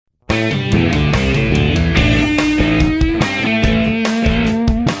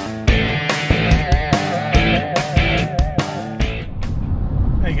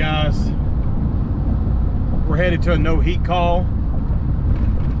into a no heat call.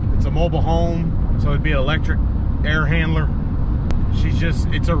 It's a mobile home, so it'd be an electric air handler.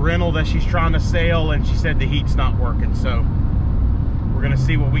 It's a rental that she's trying to sell, and she said the heat's not working. So we're gonna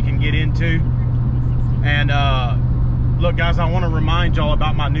see what we can get into. And look guys, I want to remind y'all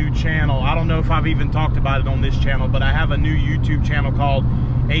about my new channel. I don't know if I've even talked about it on this channel, but I have a new YouTube channel called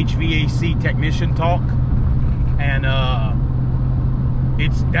HVAC Technician Talk. And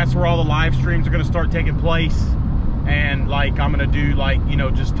that's where all the live streams are going to start taking place. And like, I'm going to do, like, you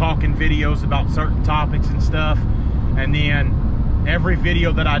know, just talking videos about certain topics and stuff. And then every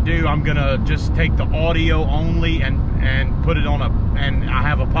video that I do, I'm going to just take the audio only and put it on and I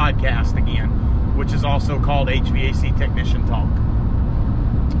have a podcast again, which is also called HVAC Technician Talk.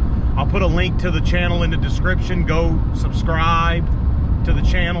 I'll put a link to the channel in the description. Go subscribe to the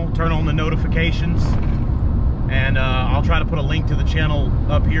channel, turn on the notifications, and I'll try to put a link to the channel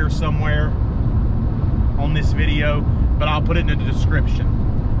up here somewhere on this video, but I'll put it in the description.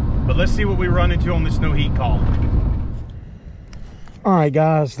 But let's see what we run into on this no heat call. All right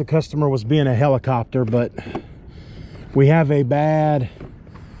guys, the customer was being a helicopter, but we have a weak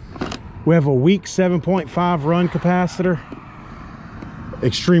 7.5 run capacitor.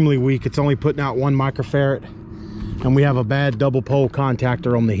 Extremely weak. It's only putting out 1 microfarad. And we have a bad double pole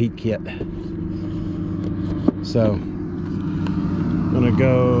contactor on the heat kit. So I'm gonna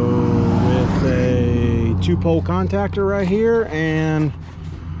go with a 2-pole contactor right here and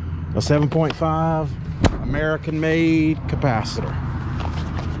a 7.5 American made capacitor.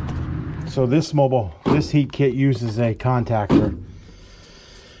 So this heat kit uses a contactor,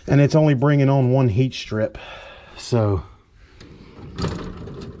 and it's only bringing on 1 heat strip. So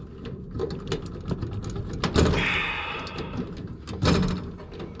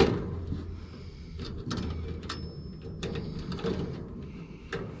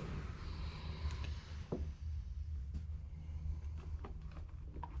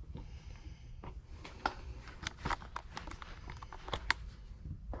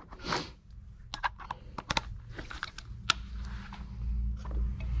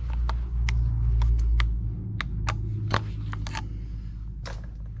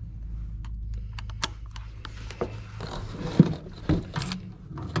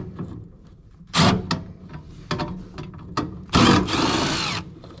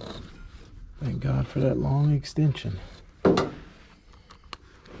thank God for that long extension.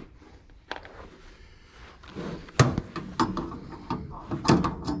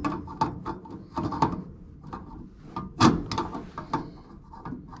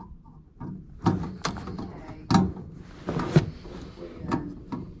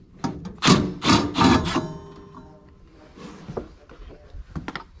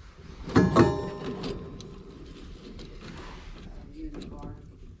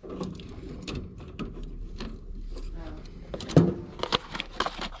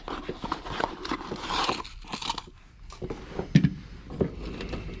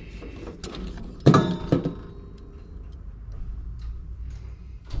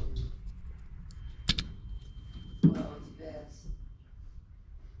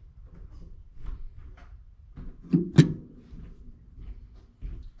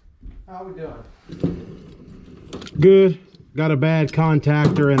 How we doing? Good. Got a bad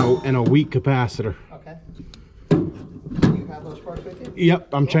contactor and a weak capacitor. Okay. You have those parts with you? Yep,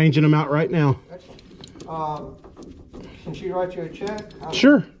 I'm changing them out right now. Can she write you a check?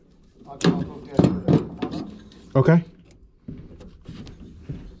 Sure. I'll go get her. Okay.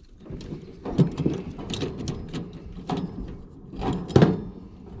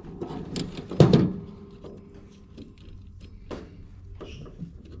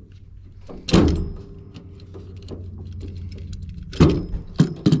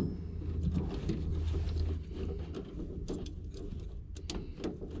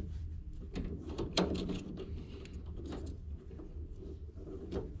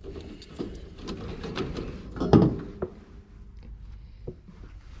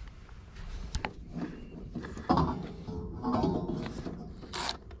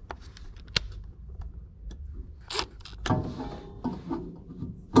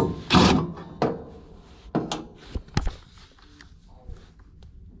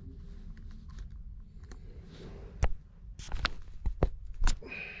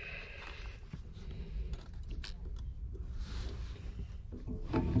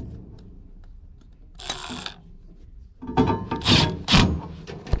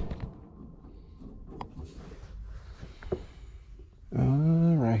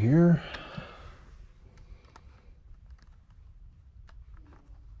 Right here.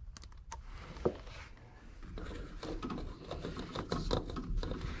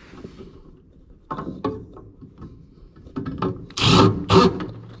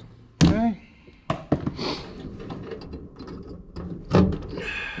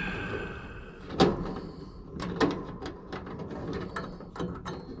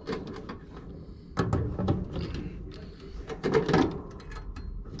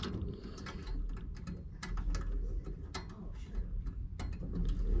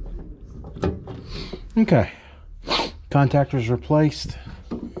 Okay, contactors replaced.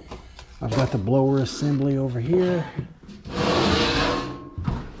 I've got the blower assembly over here.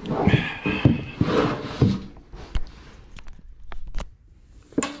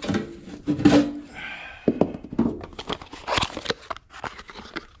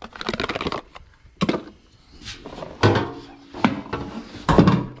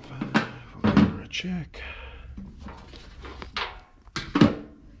 Check.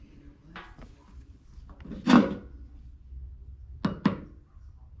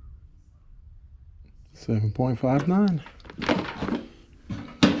 $7.59.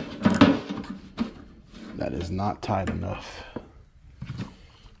 That is not tight enough.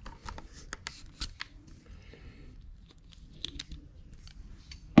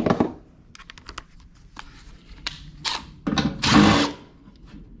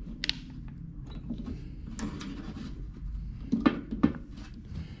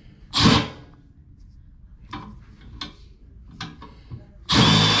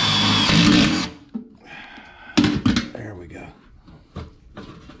 There we go.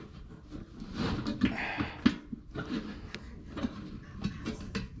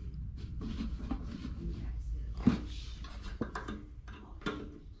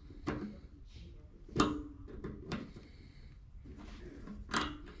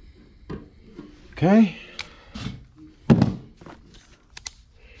 Okay.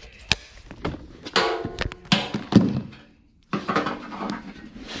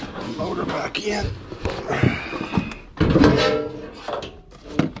 Motor back in.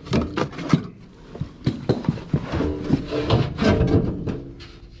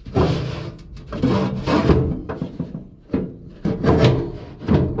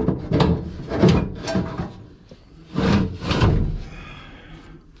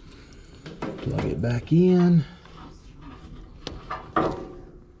 Plug it back in.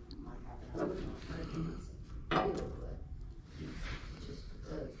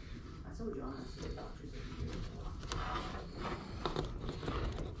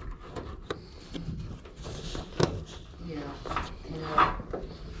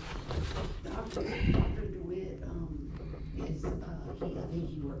 I think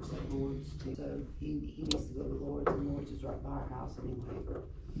he works at Lord's too, so he needs to go to Lord's, and Lord's is right by our house anyway.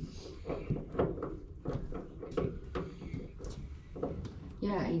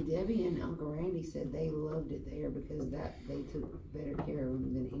 Yeah, Debbie and Uncle Randy said they loved it there because they took better care of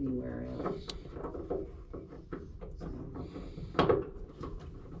them than anywhere else.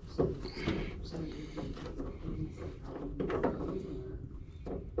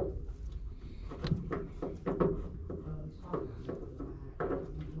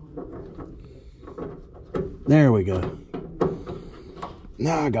 There we go.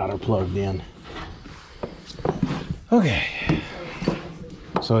 Now I got her plugged in. Okay.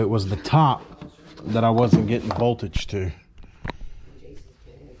 So it was the top that I wasn't getting voltage to.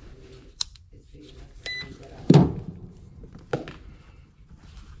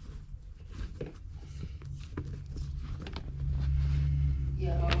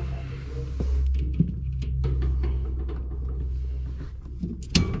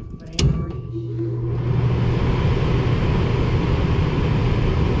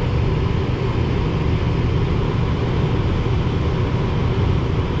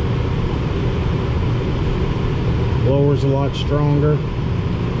 Blower's a lot stronger.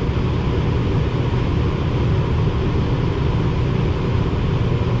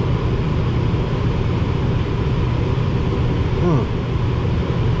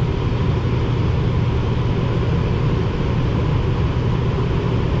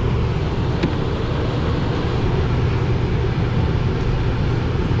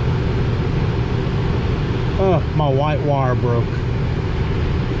 Oh, my white wire broke.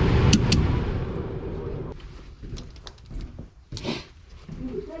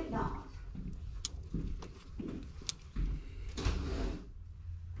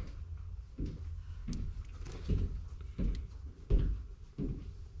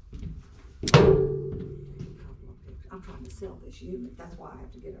 I'm trying to sell this unit, that's why I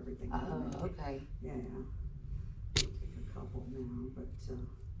have to get everything. Oh, okay. Yeah. Take a couple now, but,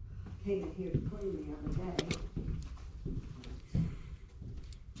 came in here to clean the other day.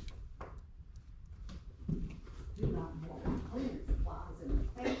 Do not have cleaning supplies in the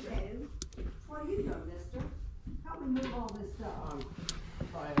paycheck. What are you doing, mister? Help me move all this stuff. I'm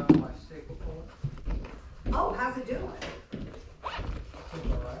trying out my stick before. Oh, how's it doing? It's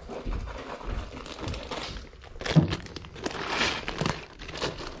all right.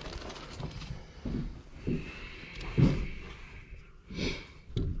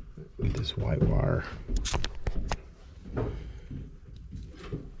 Get this white wire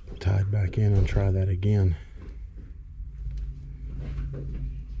tied back in and try that again.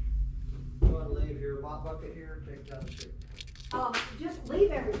 You want to leave your mop bucket here, take down the street. Just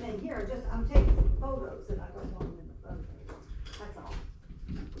leave everything here, I'm taking some photos and I don't want them in the photos, that's all.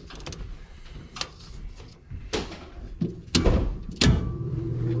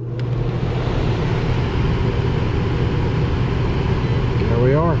 There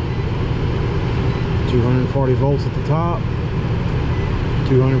we are. 240 volts at the top,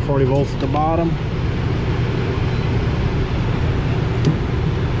 240 volts at the bottom.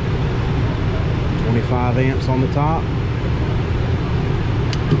 25 amps on the top,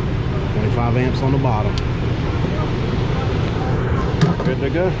 25 amps on the bottom. Good to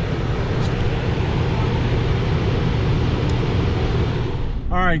go.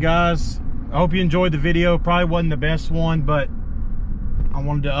 Alright guys, I hope you enjoyed the video. Probably wasn't the best one, but I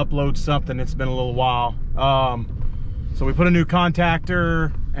wanted to upload something. It's been a little while. So we put a new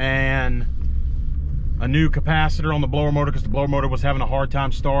contactor and a new capacitor on the blower motor because the blower motor was having a hard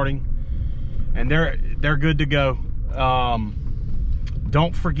time starting, and they're good to go.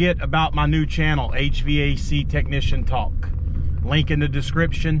 Don't forget about my new channel, HVAC Technician Talk. Link in the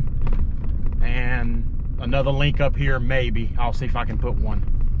description and another link up here, maybe. I'll see if I can put one.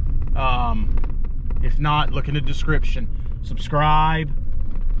 If not, look in the description. Subscribe,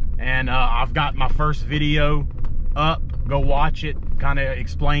 and I've got my first video up. Go watch it. Kind of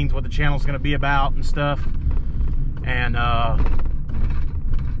explains what the channel's going to be about and stuff. And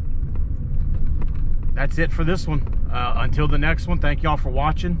that's it for this one. Until the next one, thank y'all for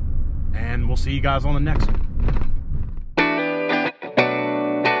watching, and we'll see you guys on the next one.